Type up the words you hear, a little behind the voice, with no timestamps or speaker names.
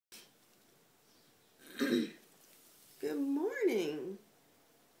Good morning.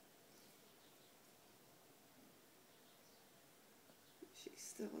 She's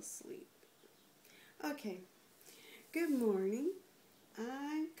still asleep. Okay. Good morning.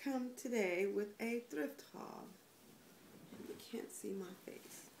 I come today with a thrift haul. You can't see my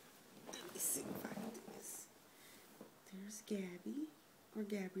face. Let me see if I can do this. There's Gabby or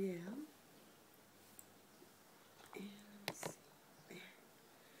Gabrielle. And let me see. There.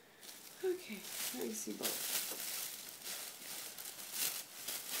 Okay, let me see both.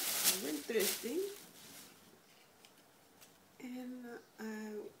 I went thrifting. And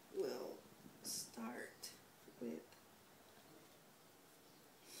I will start with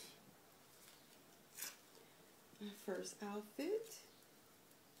my first outfit.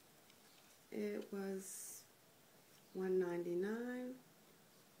 It was $1.99.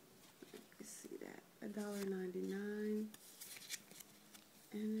 You can see that, $1.99.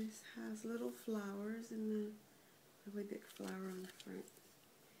 And this has little flowers and a really big flower on the front.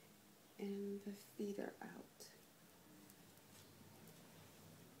 And the feet are out.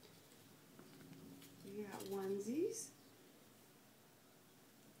 You got onesies,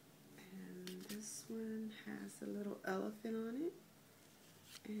 and this one has a little elephant on it,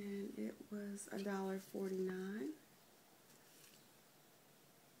 and it was $1.49.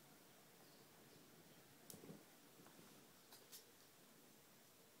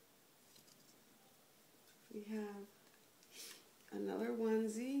 We have another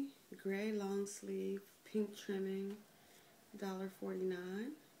onesie, gray long sleeve, pink trimming,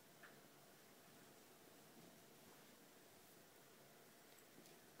 $1.49.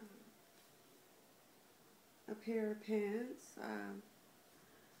 A pair of pants,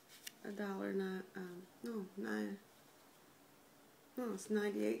 it's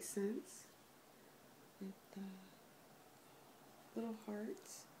 98 cents with little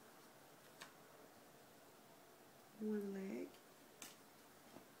hearts, one leg.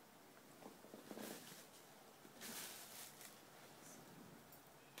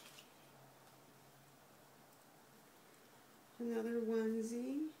 Another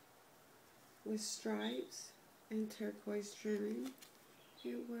onesie with stripes and turquoise trimming.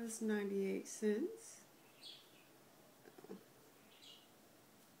 It was 98 cents.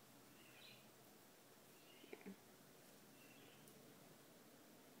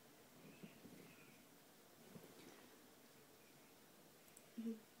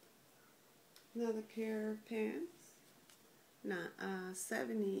 Another pair of pants.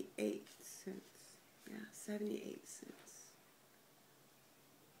 78 cents. Yeah, 78 cents.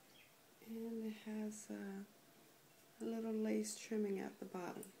 And it has a little lace trimming at the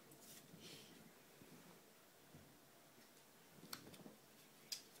bottom.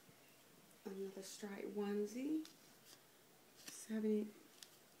 Another striped onesie,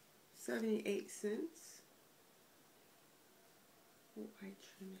 78 cents. White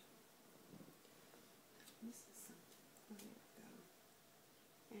trimming. This is something. Oh,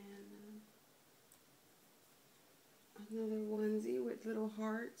 there we go. And another onesie with little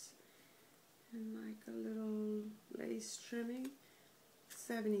hearts and like a little lace trimming,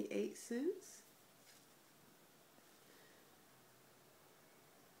 78 cents.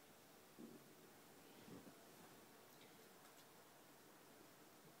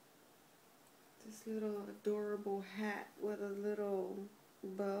 This little adorable hat with a little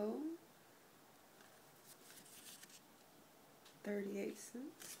bow, 38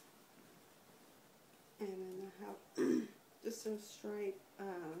 cents. And then I have just a striped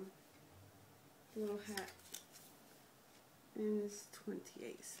little hat, and it's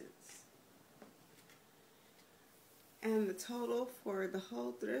 28 cents. And the total for the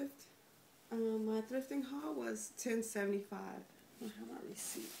whole thrift, my thrifting haul was $10.75. I have my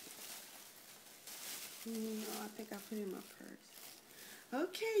receipt. I think I put it in my purse.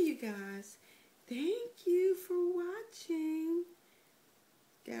 Okay, you guys. Thank you for watching.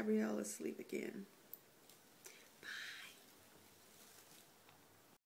 Gabrielle is asleep again.